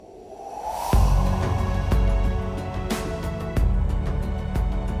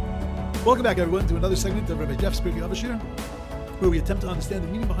Welcome back, everyone, to another segment of Rabbi Jeff's Pirkei Avos Shiur, where we attempt to understand the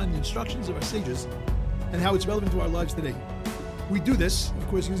meaning behind the instructions of our sages and how it's relevant to our lives today. We do this, of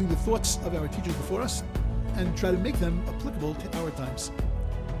course, using the thoughts of our teachers before us and try to make them applicable to our times.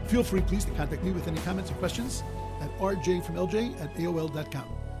 Feel free, please, to contact me with any comments or questions at rjfromlj@aol.com.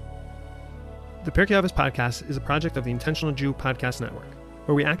 The Pirkei Avos podcast is a project of the Intentional Jew Podcast Network,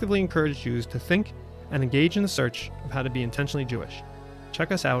 where we actively encourage Jews to think and engage in the search of how to be intentionally Jewish.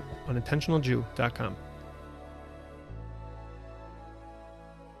 Check us out on intentionaljew.com.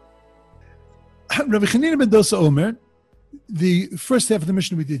 Rabbi Chanina ben Dosa Omer, the first half of the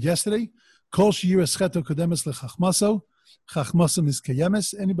mission we did yesterday, Kol sheyiras cheto kodemes lechachmaso, chachmaso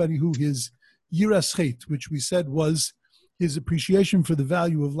miskayemes. Anybody who his yiras chet, which we said was his appreciation for the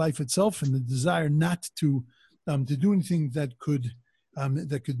value of life itself and the desire not to do anything that could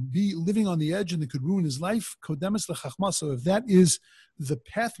be living on the edge and that could ruin his life, kodemes lechachmaso. If that is the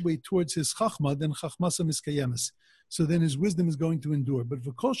pathway towards his chachma, then chachmaso miskayemes. So then his wisdom is going to endure. But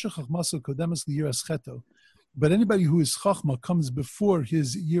v'kol shechachmaso kodemes liyiras cheto. But anybody who is chachma comes before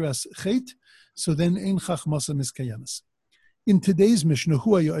his yiras chet, so then ein chachmasa miskayemes. In today's Mishnah,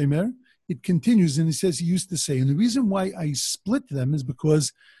 Hu haya omer, it continues and it says he used to say, and the reason why I split them is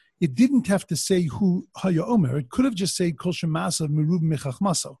because it didn't have to say Hu haya omer. It could have just said kol shemasa merub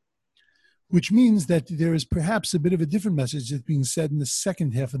mechachmaso, which means that there is perhaps a bit of a different message that's being said in the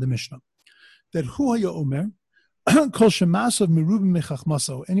second half of the Mishnah. That Hu haya omer, kol shemasa merub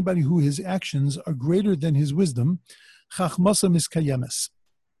mechachmaso, anybody who his actions are greater than his wisdom, chachmasa miskayemes,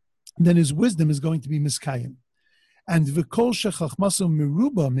 then his wisdom is going to be miskayem. And v'kol shechachmaso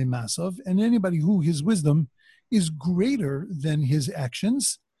meruba mimasav, and anybody who his wisdom is greater than his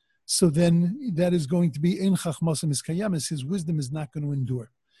actions, so then that is going to be ein chachmasa miskayemes, his wisdom is not going to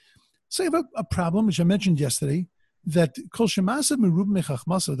endure. So you have a problem, which I mentioned yesterday, that kol shemasa meruba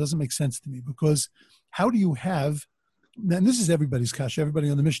mechachmaso doesn't make sense to me, because how do you have, and this is everybody's kasha, everybody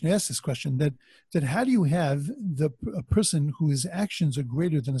on the mission asks this question, that how do you have a person whose actions are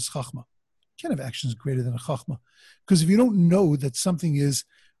greater than his chachma? You can't have actions greater than a chachma. Because if you don't know that something is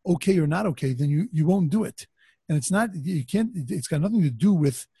okay or not okay, then you won't do it. And it's got nothing to do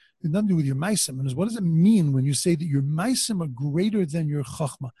with your maisim. And what does it mean when you say that your maisim are greater than your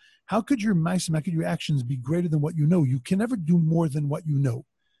chachma? How could your your actions be greater than what you know? You can never do more than what you know.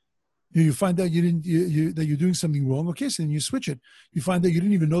 You find out that you're doing something wrong. Okay, so then you switch it. You find out you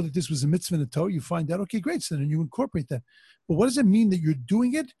didn't even know that this was a mitzvah in the Torah. You find out, okay, great. So then you incorporate that. But what does it mean that you're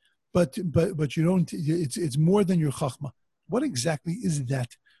doing it, but you don't? It's more than your chachma. What exactly is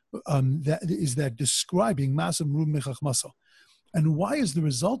that? That describing masa merub mechachmaso? And why is the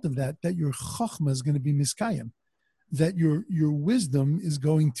result of that your chachma is going to be miskayim, that your wisdom is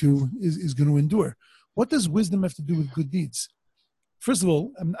going to endure? What does wisdom have to do with good deeds? First of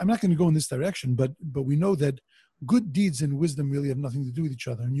all, I'm not going to go in this direction, but we know that good deeds and wisdom really have nothing to do with each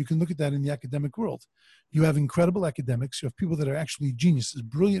other. And you can look at that in the academic world. You have incredible academics. You have people that are actually geniuses,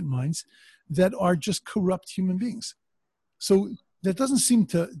 brilliant minds, that are just corrupt human beings. So that doesn't seem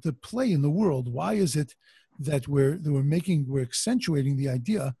to play in the world. Why is it that we're accentuating the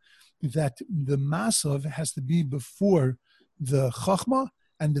idea that the masav has to be before the chachma,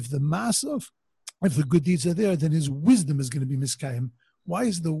 and if the good deeds are there, then his wisdom is going to be miskayim. Why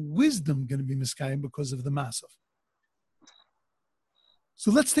is the wisdom going to be miskayim? Because of the masav.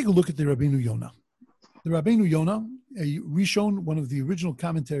 So let's take a look at the Rabbeinu Yonah. The Rabbeinu Yonah, a Rishon, one of the original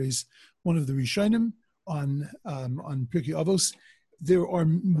commentaries, one of the Rishonim on Pirkei Avos. There are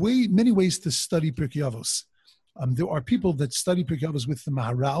many ways to study Pirkei Avos. There are people that study Pirkei Avos with the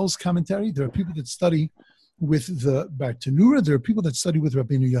Maharal's commentary. There are people that study with the Bartanura. There are people that study with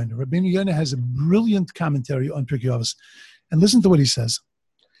Rabbeinu Yonah. Rabbeinu Yonah has a brilliant commentary on Pirkei Avos. And listen to what he says.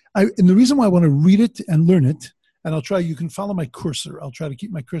 And the reason why I want to read it and learn it, and you can follow my cursor. I'll try to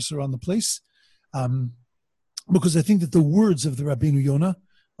keep my cursor on the place, because I think that the words of the Rabbeinu Yonah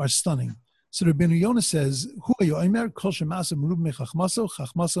are stunning. So Rabbeinu Yonah says, Hu ha'yomer kol shemasa merub mechachmaso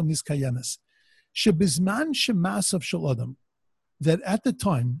chachmaso miskayemes. Shebizman shemasav shel adam, that at the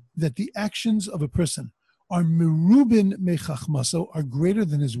time that the actions of a person are merubin mechachmaso, are greater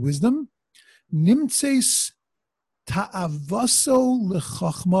than his wisdom, nimtzeis ta'avaso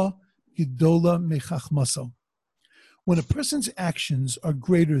lechachma gedola mechachmaso. When a person's actions are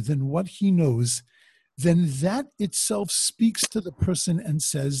greater than what he knows, then that itself speaks to the person and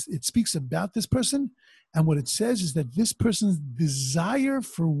says, it speaks about this person, and what it says is that this person's desire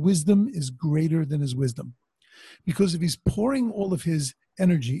for wisdom is greater than his wisdom. Because if he's pouring all of his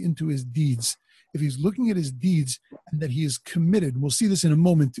energy into his deeds, if he's looking at his deeds and that he is committed, we'll see this in a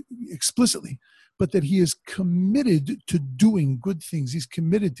moment explicitly, but that he is committed to doing good things. He's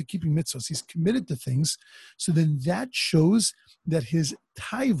committed to keeping mitzvahs. He's committed to things. So then that shows that his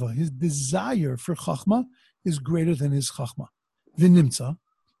taiva, his desire for chachma, is greater than his chachma. V'nimtza,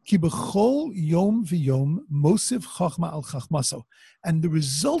 ki b'chol yom v'yom mosiv chachma al chachmaso. And the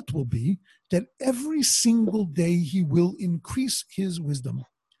result will be that every single day he will increase his wisdom.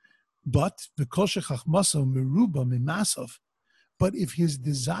 But v'kol shechachmaso meruba mimasov. But if his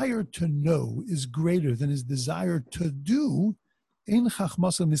desire to know is greater than his desire to do, ein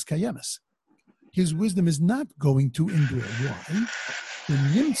chachmaso miskayemes. His wisdom is not going to endure. Why? The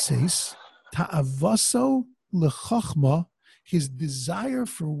nimtses ta'avaso lechachma. His desire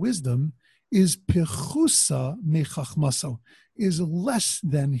for wisdom is pechusa mechachmaso, is less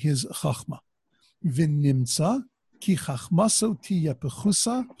than his chachma. V'nimtza ki chachmaso tiya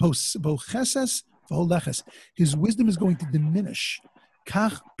pechusa bocheses v'holeches. His wisdom is going to diminish.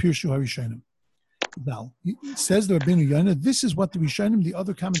 Kach pirshu harishonim. Now, says the Rabbeinu Yonah, this is what the Rishonim, the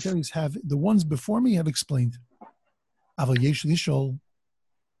other commentaries have, the ones before me have explained. Aval yesh lishol,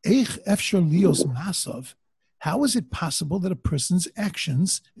 eich efshar lios masav. How is it possible that a person's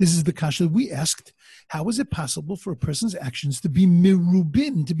actions, this is the kasha we asked, how is it possible for a person's actions to be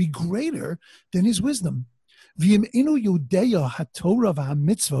mirubin, to be greater than his wisdom? If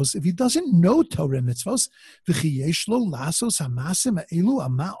he doesn't know Torah and mitzvos,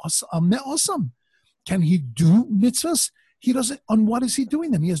 can he do mitzvahs? He doesn't. On what is he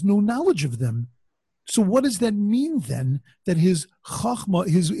doing them? He has no knowledge of them. So what does that mean then? That his chachma,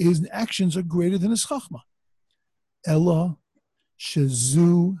 his actions are greater than his chachma? Ella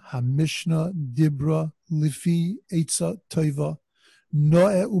shezu hamishna dibra lifi etza toiva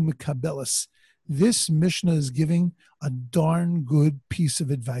noe umekabelas. This Mishnah is giving a darn good piece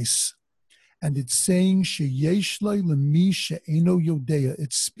of advice. And it's saying, sheyesh lo lemi she'eno yodeya.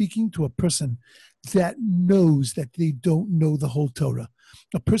 It's speaking to a person that knows that they don't know the whole Torah.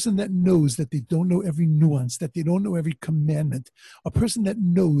 A person that knows that they don't know every nuance, that they don't know every commandment. A person that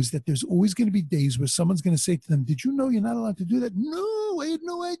knows that there's always going to be days where someone's going to say to them, did you know you're not allowed to do that? No, I had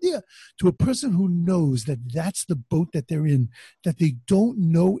no idea. To a person who knows that that's the boat that they're in, that they don't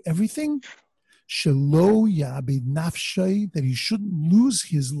know everything, Shelo yabid nafshay, that he shouldn't lose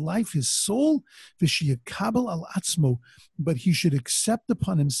his life, his soul, v'sheyakabel al atzmo, but he should accept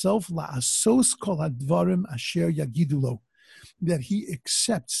upon himself la'asos kol hadvarim asher yagidulo, that he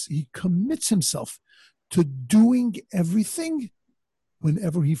accepts, he commits himself to doing everything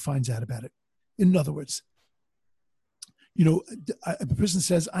whenever he finds out about it. In other words, a person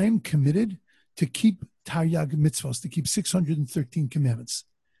says, I am committed to keep Taryag mitzvahs, to keep 613 commandments.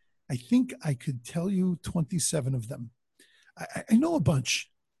 I think I could tell you 27 of them. I know a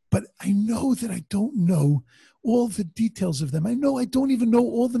bunch, but I know that I don't know all the details of them. I know I don't even know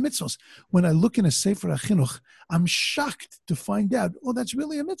all the mitzvahs. When I look in a Sefer HaChinuch, I'm shocked to find out, oh, that's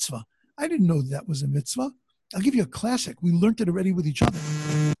really a mitzvah. I didn't know that was a mitzvah. I'll give you a classic. We learned it already with each other.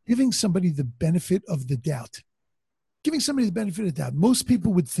 Giving somebody the benefit of the doubt. Giving somebody the benefit of the doubt. Most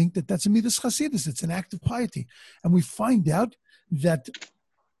people would think that that's a midas chasidus. It's an act of piety. And we find out that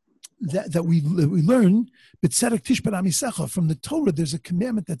we learn b'tzedek tishbar amisecha from the Torah. There's a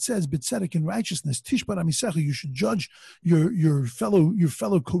commandment that says b'tzedek in righteousness tishbar amisecha. You should judge your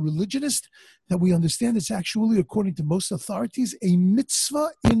fellow co-religionist. That we understand it's actually, according to most authorities, a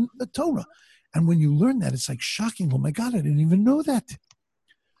mitzvah in the Torah. And when you learn that, it's like shocking. Oh my God, I didn't even know that.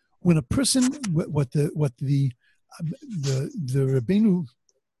 When a person, what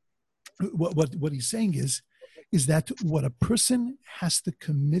he's saying is that what a person has to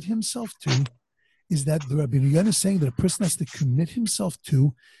commit himself to is that the Rabbeinu Yonah is saying that a person has to commit himself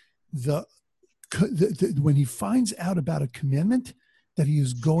to when he finds out about a commandment, that he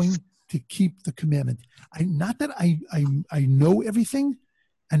is going to keep the commandment. Not that I know everything,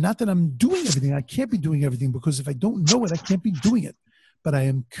 and not that I'm doing everything. I can't be doing everything, because if I don't know it, I can't be doing it. But I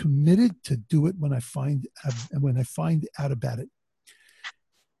am committed to do it when I find out about it.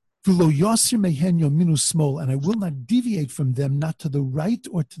 And I will not deviate from them, not to the right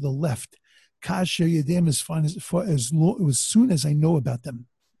or to the left, as soon as I know about them.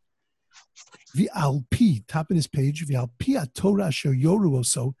 Top of this page,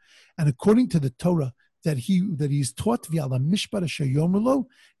 and according to the Torah that he's taught, the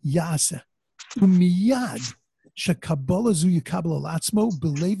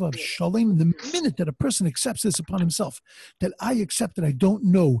minute that a person accepts this upon himself, that I accept that I don't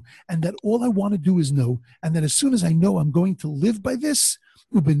know, and that all I want to do is know, and that as soon as I know, I'm going to live by this,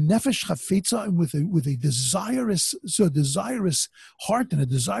 and with a desirous heart and a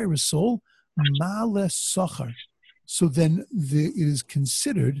desirous soul, so then it is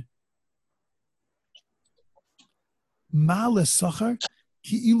considered Ma'ale sachar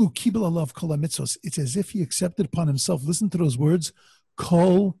ki'ilu kibel alav kol ha-mitzvos. It's as if he accepted upon himself, listen to those words,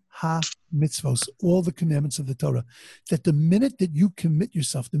 kol ha-mitzvos, all the commandments of the Torah. That the minute that you commit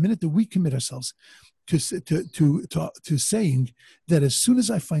yourself, the minute that we commit ourselves to saying that as soon as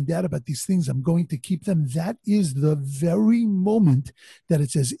I find out about these things, I'm going to keep them, that is the very moment that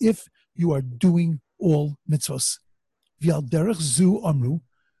it's as if you are doing all mitzvos. V'al derech zu amru,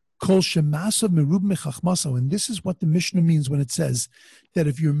 kol shemasav merub mechachmaso. And this is what the Mishnah means when it says that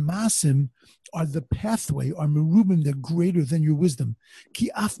if your masim are the pathway, are merubim, they're greater than your wisdom.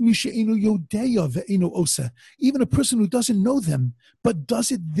 Ki af mi she'enu yodeya ve'enu osa. Even a person who doesn't know them, but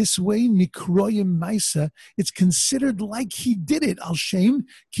does it this way, nikroyim maisa, it's considered like he did it, al shem,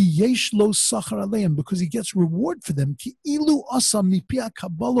 ki yesh lo sachar aleim, because he gets reward for them. Ki ilu asa mipia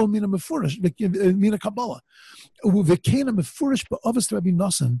kabbalah mina mefurash, mina kabbalah. V'kena mefurash ba'avas Rabbi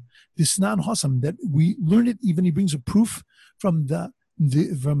Nosson, Visnan Hossam, that we learn it, even he brings a proof from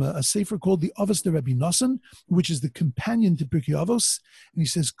from a sefer called the Avos de Rabbi Nosson, which is the companion to Pirkei Avos, and he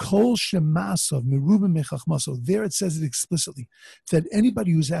says kol shemasav merubim mechachmaso. There it says it explicitly that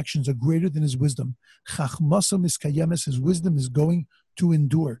anybody whose actions are greater than his wisdom, chachmaso miskayemes, his wisdom is going to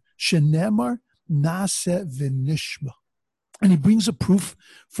endure. Shenemar nase v'nishma. And he brings a proof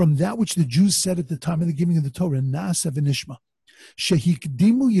from that which the Jews said at the time of the giving of the Torah, nase v'nishma.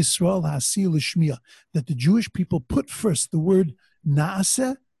 Shehikdimu Yisrael hasi l'shmiya, that the Jewish people put first the word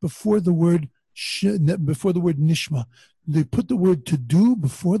naaseh before the word nishma. They put the word to do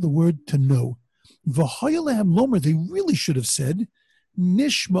before the word to know. V'hayalehem lomer, they really should have said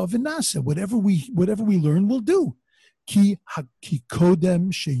nishma v'naseh. Whatever we learn, we'll do. Ki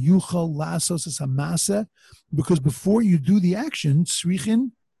kodem sheyuchal lasos es hamaseh, because before you do the action,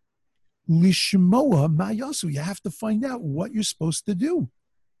 tzrichin lishmoa mayasu, you have to find out what you're supposed to do.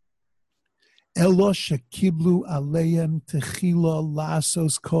 Elo shekiblu aleim techila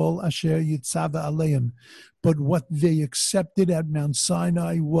lasos kol asher yitzava aleim. But what they accepted at Mount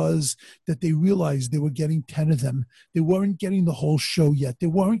Sinai was that they realized they were getting 10 of them. They weren't getting the whole show yet. They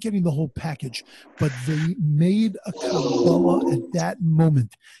weren't getting the whole package. But they made a Kabbalah at that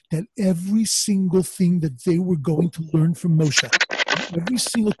moment that every single thing that they were going to learn from Moshe, every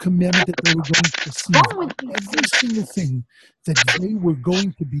single commandment that they were going to receive, every single thing that they were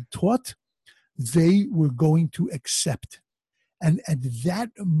going to be taught, they were going to accept. And at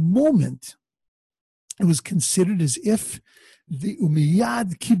that moment, it was considered as if the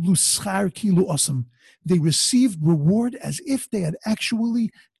umiyad kiblu schar kilu osam. They received reward as if they had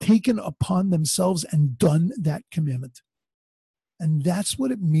actually taken upon themselves and done that commandment. And that's what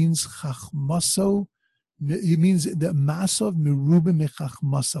it means, chachmaso. It means the masov merubim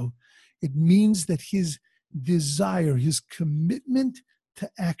mechachmaso. It means that his desire, his commitment to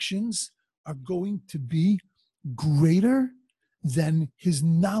actions are going to be greater than his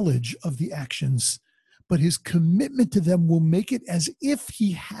knowledge of the actions. But his commitment to them will make it as if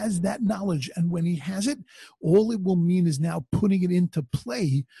he has that knowledge. And when he has it, all it will mean is now putting it into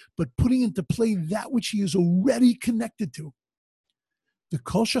play, but putting into play that which he is already connected to. The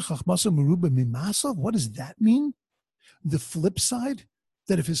kol shechachmasa meruba mimasav, what does that mean? The flip side,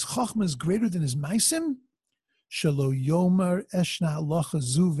 that if his chachma is greater than his maisim, Shelo yomer eshna halacha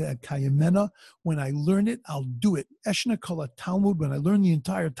zu ve'kayemena. When I learn it, I'll do it. Eshna kol Talmud. When I learn the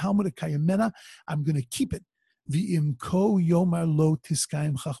entire Talmud of Kayemena, I'm going to keep it. V'imko yomer lo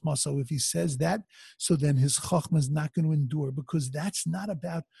tiskayim chachmaso. If he says that, so then his chachma is not going to endure, because that's not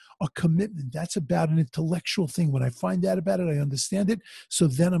about a commitment. That's about an intellectual thing. When I find out about it, I understand it, so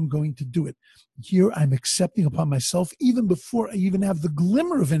then I'm going to do it. Here I'm accepting upon myself, even before I even have the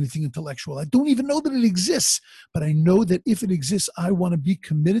glimmer of anything intellectual. I don't even know that it exists, but I know that if it exists, I want to be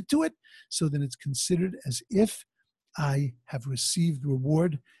committed to it. So then it's considered as if I have received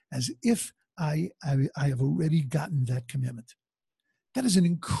reward, as if I have already gotten that commandment. That is an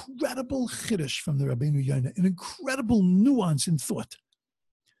incredible chiddush from the Rabbeinu Yonah, an incredible nuance in thought.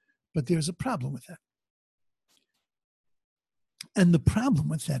 But there's a problem with that. And the problem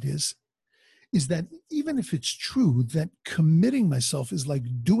with that is that even if it's true that committing myself is like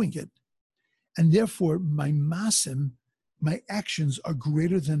doing it, and therefore my masim, my actions are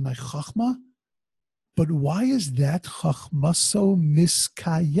greater than my chachma, but why is that chachmaso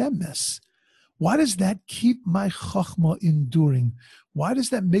miskayemes? Why does that keep my chachma enduring? Why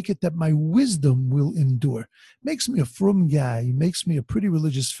does that make it that my wisdom will endure? Makes me a frum guy, makes me a pretty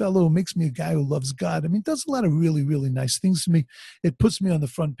religious fellow, makes me a guy who loves God. I mean, it does a lot of really, really nice things to me. It puts me on the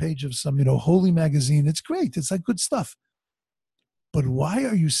front page of some, holy magazine. It's great. It's like good stuff. But why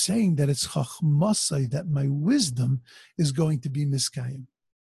are you saying that it's chachmasai, that my wisdom is going to be miskayim?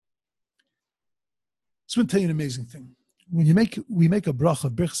 So I'm going to tell you an amazing thing. we make a bracha,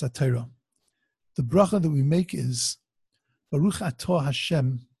 Birchas HaTorah. The bracha that we make is Baruch Atah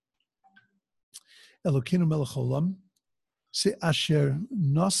Hashem Elokeinu melech haolam asher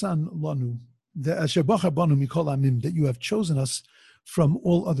nasan lanu, the asher bachar banu mikol amim, that you have chosen us from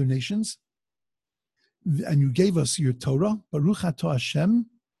all other nations, and you gave us your Torah. Baruch Atah Hashem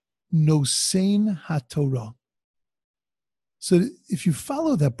nosein haTorah. So if you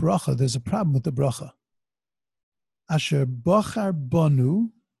follow that bracha, there's a problem with the bracha. Asher bachar banu,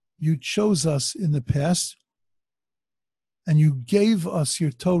 you chose us in the past, and you gave us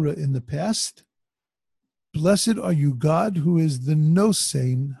your Torah in the past. Blessed are you, God, who is the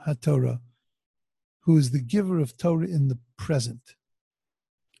nosein haTorah, who is the giver of Torah in the present.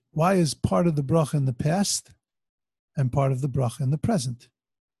 Why is part of the bracha in the past and part of the bracha in the present?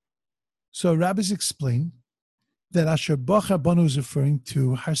 So rabbis explain that Asher Bachar Banu is referring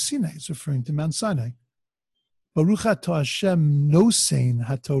to Har Sinai, it's referring to Mount Sinai. Baruch Atah Hashem nosein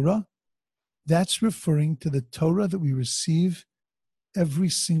haTorah, that's referring to the Torah that we receive every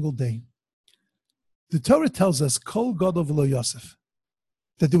single day. The Torah tells us, Kol Gadol V'lo Yosef,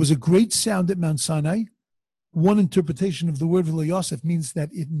 that there was a great sound at Mount Sinai. One interpretation of the word V'lo Yosef means that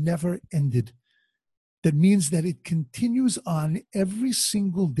it never ended. That means that it continues on every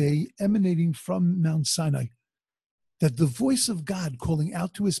single day, emanating from Mount Sinai. That the voice of God calling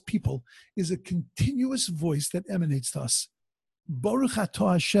out to his people is a continuous voice that emanates to us. Baruch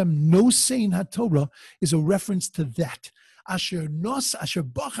Atah Hashem nosein haTorah is a reference to that. Asher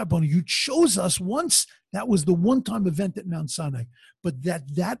Bachar Banu, you chose us once. That was the one-time event at Mount Sinai. But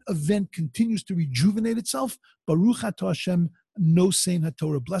that event continues to rejuvenate itself. Baruch Atah Hashem nosein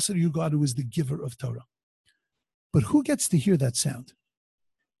haTorah. Blessed are you, God, who is the giver of Torah. But who gets to hear that sound?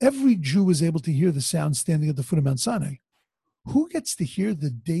 Every Jew is able to hear the sound standing at the foot of Mount Sinai. Who gets to hear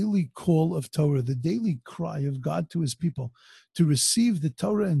the daily call of Torah, the daily cry of God to his people, to receive the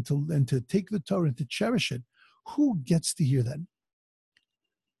Torah and to take the Torah and to cherish it? Who gets to hear that?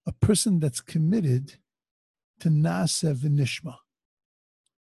 A person that's committed to Naaseh V'Nishma.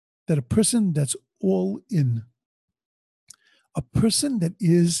 That a person that's all in. A person that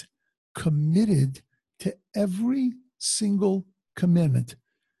is committed to every single commandment,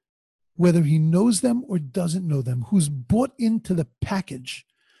 whether he knows them or doesn't know them, who's bought into the package.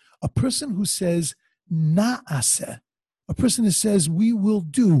 A person who says, Naaseh. A person who says, we will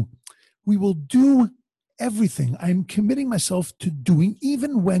do everything. I'm committing myself to doing,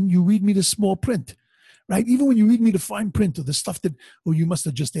 even when you read me the small print, right? Even when you read me the fine print or the stuff that, you must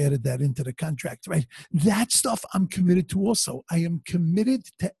have just added that into the contract, right? That stuff I'm committed to also. I am committed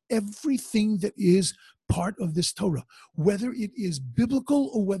to everything that is part of this Torah, whether it is biblical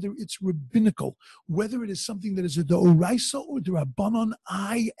or whether it's rabbinical, whether it is something that is a d'oraisa or d'rabbanan.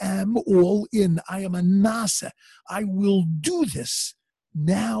 I am all in. I am a Naaseh. I will do this.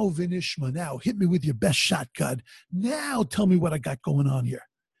 Now, Vinishma, now hit me with your best shot, God. Now tell me what I got going on here.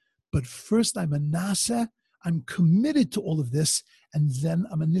 But first, I'm a Naaseh. I'm committed to all of this. And then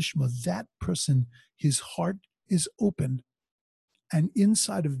I'm a Nishma. That person, his heart is open. And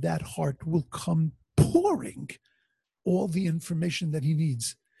inside of that heart will come pouring all the information that he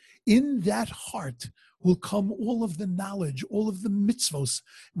needs. In that heart will come all of the knowledge, all of the mitzvos.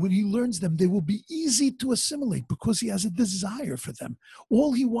 When he learns them, they will be easy to assimilate because he has a desire for them.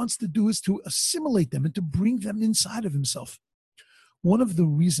 All he wants to do is to assimilate them and to bring them inside of himself. One of the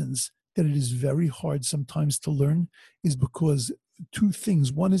reasons that it is very hard sometimes to learn is because two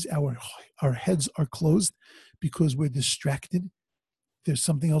things. One is our heads are closed because we're distracted. There's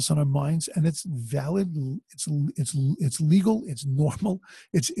something else on our minds, and it's valid. It's legal. It's normal.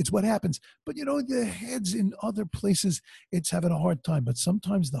 It's what happens. But the heads in other places, it's having a hard time. But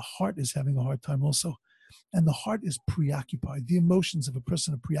sometimes the heart is having a hard time also, and the heart is preoccupied. The emotions of a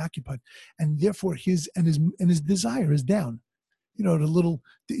person are preoccupied, and therefore his desire is down. He's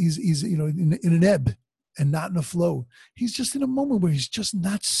in an ebb and not in a flow. He's just in a moment where he's just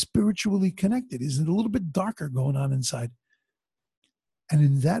not spiritually connected. He's a little bit darker going on inside. And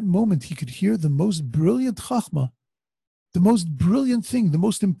in that moment, he could hear the most brilliant chachma, the most brilliant thing, the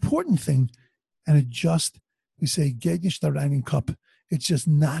most important thing. And we say, geht nicht da rein in Kopf. It's just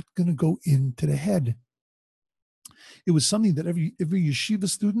not going to go into the head. It was something that every yeshiva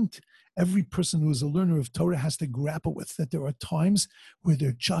student, every person who is a learner of Torah has to grapple with, that there are times where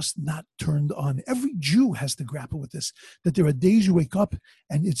they're just not turned on. Every Jew has to grapple with this, that there are days you wake up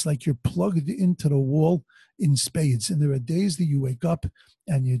and it's like you're plugged into the wall in spades. And there are days that you wake up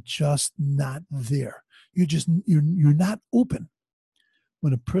and you're just not there. You're not open.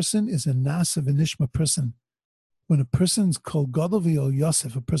 When a person is a Naaseh V'Nishma person, when a person's Kol Gadol V'Lo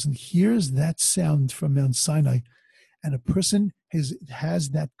Yosef, a person hears that sound from Mount Sinai, and a person has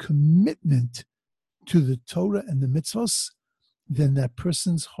that commitment to the Torah and the mitzvos, then that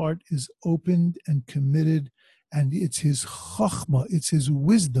person's heart is opened and committed, and it's his chachma, it's his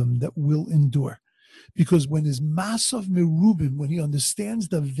wisdom that will endure. Because when his masav merubim, when he understands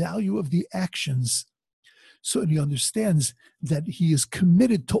the value of the actions, so he understands that he is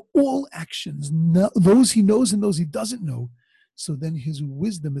committed to all actions, those he knows and those he doesn't know, so then his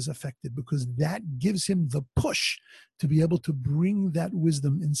wisdom is affected, because that gives him the push to be able to bring that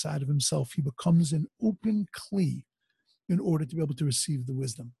wisdom inside of himself. He becomes an open kli in order to be able to receive the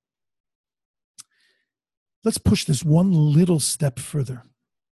wisdom. Let's push this one little step further,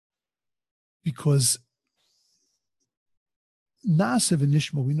 because Na'aseh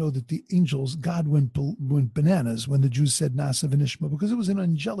v'nishma, we know that the angels, God went bananas when the Jews said Na'aseh v'nishma, because it was an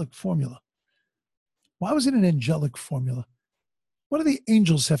angelic formula. Why was it an angelic formula? What do the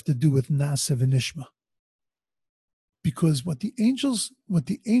angels have to do with Na'aseh v'nishma? Because what the angels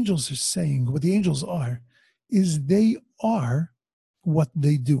are saying, what the angels are, is they are what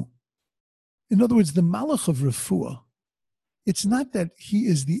they do. In other words, the Malach of Refuah, it's not that he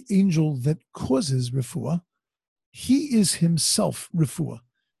is the angel that causes Refuah. He is himself Refuah.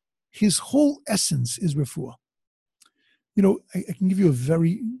 His whole essence is Refuah. You know, I can give you a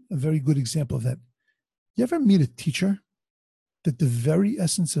very good example of that. You ever meet a teacher that the very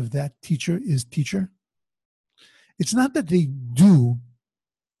essence of that teacher is teacher? It's not that they do,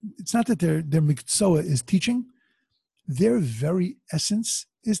 it's not that their miktsua is teaching. Their very essence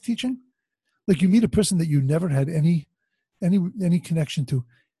is teaching. Like you meet a person that you never had any connection to,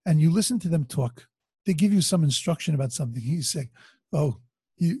 and you listen to them talk. They give you some instruction about something. You say, "Oh,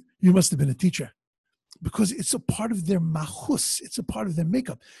 you must have been a teacher," because it's a part of their mahus. It's a part of their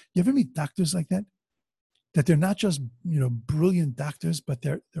makeup. You ever meet doctors like that? That they're not just brilliant doctors, but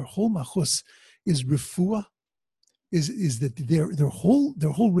their whole mahus is refuah. Is that their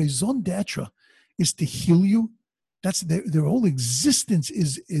whole raison d'etre is to heal you. That's their whole existence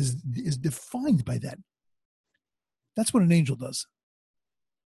is defined by that. That's what an angel does.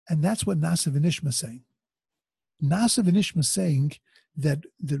 And that's what Na'aseh v'nishma is saying. Na'aseh v'nishma is saying that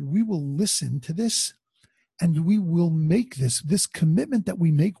we will listen to this, and we will make this commitment that we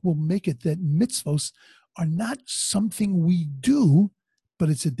make will make it that mitzvos are not something we do, but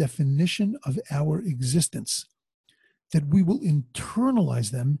it's a definition of our existence. That we will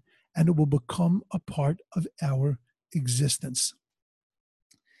internalize them, and it will become a part of our existence.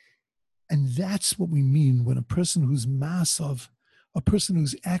 And that's what we mean when a person who's masav, a person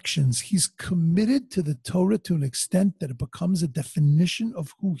whose actions, he's committed to the Torah to an extent that it becomes a definition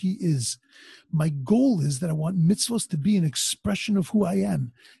of who he is. My goal is that I want mitzvahs to be an expression of who I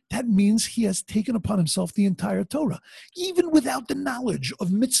am. That means he has taken upon himself the entire Torah. Even without the knowledge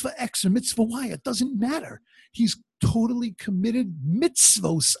of mitzvah X or mitzvah Y, it doesn't matter. He's totally committed.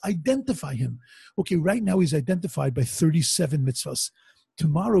 Mitzvahs identify him. Okay, right now he's identified by 37 mitzvahs.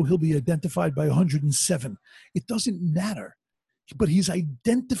 Tomorrow he'll be identified by 107. It doesn't matter. But he's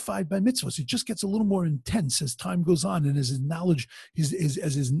identified by mitzvahs. It just gets a little more intense as time goes on and as his knowledge,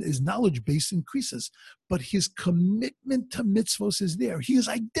 his knowledge base increases. But his commitment to mitzvahs is there. He is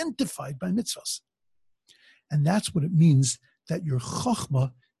identified by mitzvahs. And that's what it means that your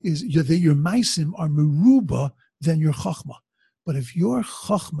chachma is, that your maisim are meruba than your chachma. But if your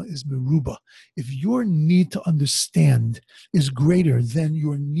chachma is meruba, if your need to understand is greater than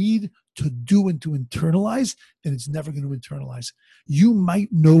your need to do and to internalize, then it's never going to internalize. You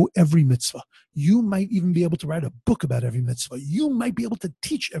might know every mitzvah. You might even be able to write a book about every mitzvah. You might be able to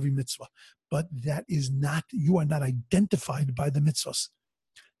teach every mitzvah, but that is not, you are not identified by the mitzvahs.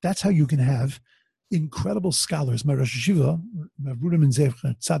 That's how you can have incredible scholars. My Rosh Yeshiva, Rudim and Zev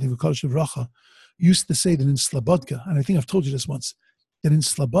Tzadik V'Kodesh V'Racha, used to say that in Slobodka, and I think I've told you this once, that in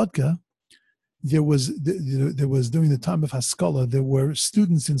Slobodka, there was during the time of Haskalah, there were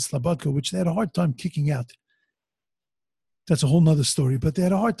students in Slobodka which they had a hard time kicking out. That's a whole nother story, but they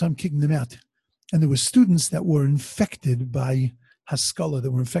had a hard time kicking them out. And there were students that were infected by Haskalah,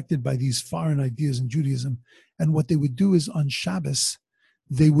 that were infected by these foreign ideas in Judaism. And what they would do is on Shabbos,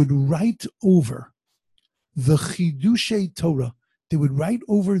 they would write over the Chidushei Torah. They would write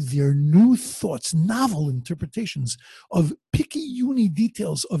over their new thoughts, novel interpretations of picky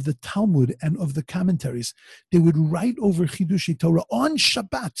details of the Talmud and of the commentaries. They would write over Chidushei Torah on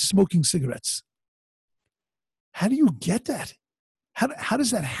Shabbat, smoking cigarettes. How do you get that? How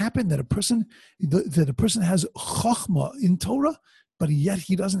does that happen that a person has chokhmah in Torah, but yet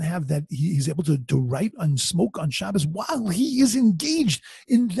he doesn't have that, he's able to write and smoke on Shabbos while he is engaged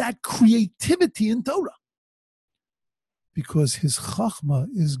in that creativity in Torah? Because his chachma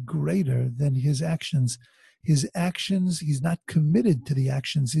is greater than his actions. His actions, he's not committed to the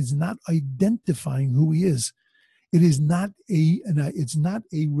actions. He's not identifying who he is. It's not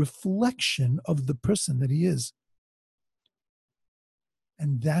a reflection of the person that he is.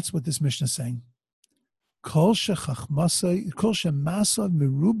 And that's what this Mishnah is saying. What's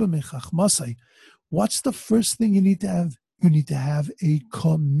the first thing you need to have? You need to have a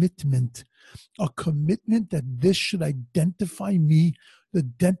commitment that this should identify me,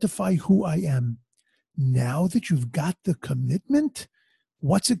 identify who I am. Now that you've got the commitment,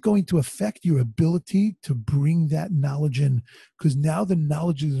 what's it going to affect? Your ability to bring that knowledge in. Because now the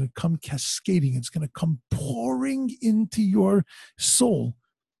knowledge is going to come cascading. It's going to come pouring into your soul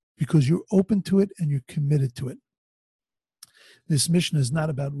because you're open to it and you're committed to it. This mission is not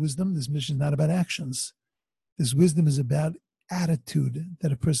about wisdom. This mission is not about actions. This wisdom is about attitude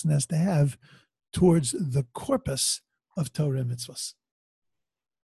that a person has to have towards the corpus of Torah and mitzvahs.